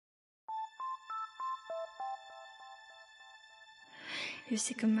You're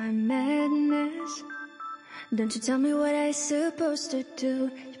sick of my madness. Don't you tell me what I supposed to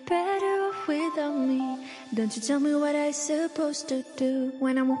do. You're better off without me. Don't you tell me what I supposed to do.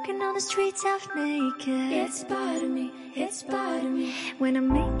 When I'm walking on the streets half naked, it's part of me, it's part of me. When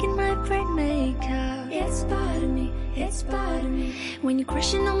I'm making my brain makeup, it's part of me, it's part of me. When you're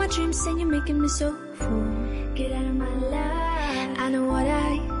crushing on my dreams and you're making me so full, get out of my life. I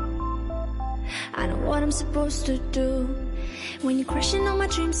know what I'm supposed to do. When you're crushing on my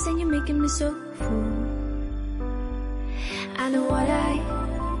dreams and you're making me so full, I know what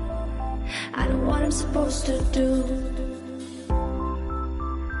I'm supposed to do.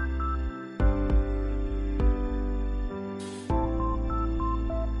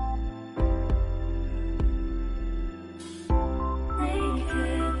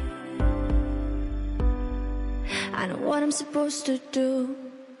 Naked. I know what I'm supposed to do.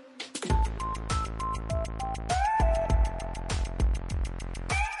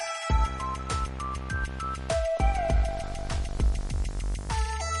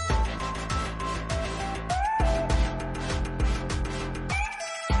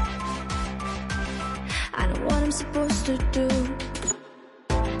 What I'm supposed to do.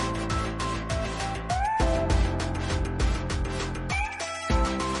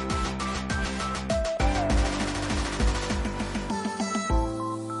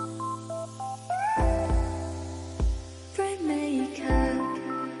 Brain makeup.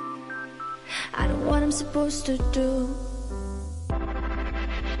 I know what I'm supposed to do.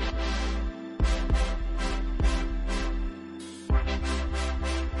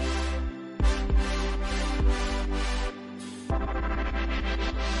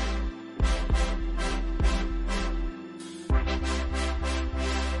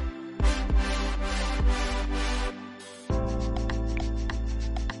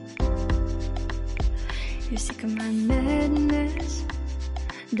 You're sick of my madness.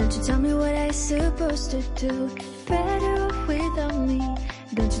 Don't you tell me what I supposed to do. You're better off without me.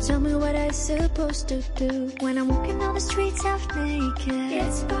 Don't you tell me what I supposed to do. When I'm walking on the streets half naked,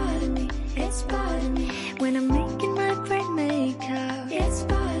 it's part of me, it's part of me. When I'm making my brain makeup, it's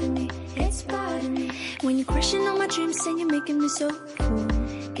part of me, it's part of me. When you're crushing on my dreams and you're making me so full,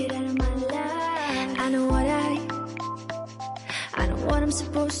 get out of my life. I know what I'm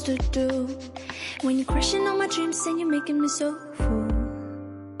supposed to do. When you're crushing on my dreams and you're making me so full,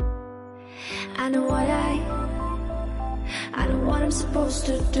 I know what I'm supposed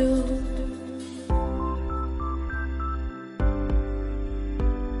to do.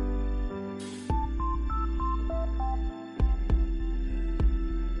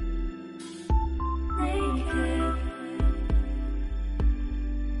 Naked.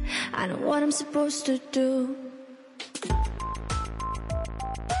 I know what I'm supposed to do.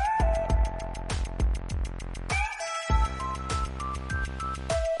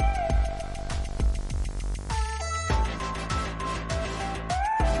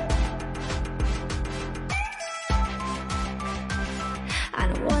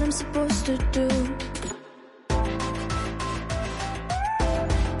 What I'm supposed to do.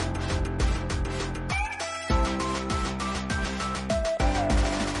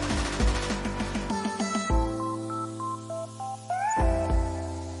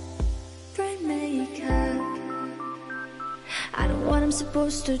 Brain makeup. I know what I'm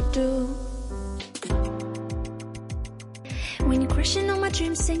supposed to do. When you're crushing on my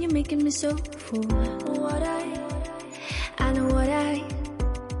dreams and you're making me so full, I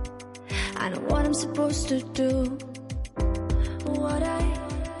know what I'm supposed to do.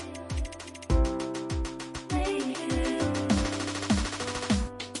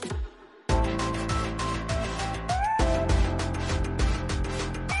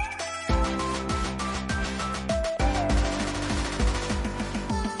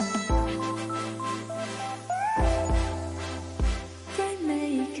 Brain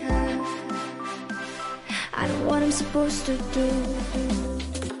makeup. I know what I'm supposed to do.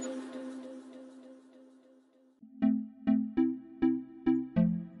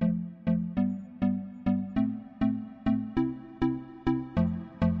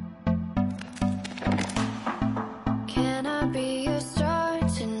 Be a star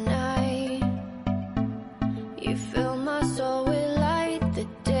tonight. You fill my soul with light the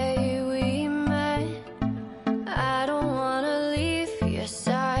day we met. I don't wanna leave your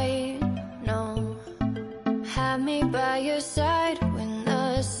side, no. Have me by your side when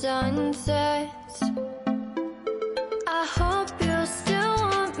the sun sets.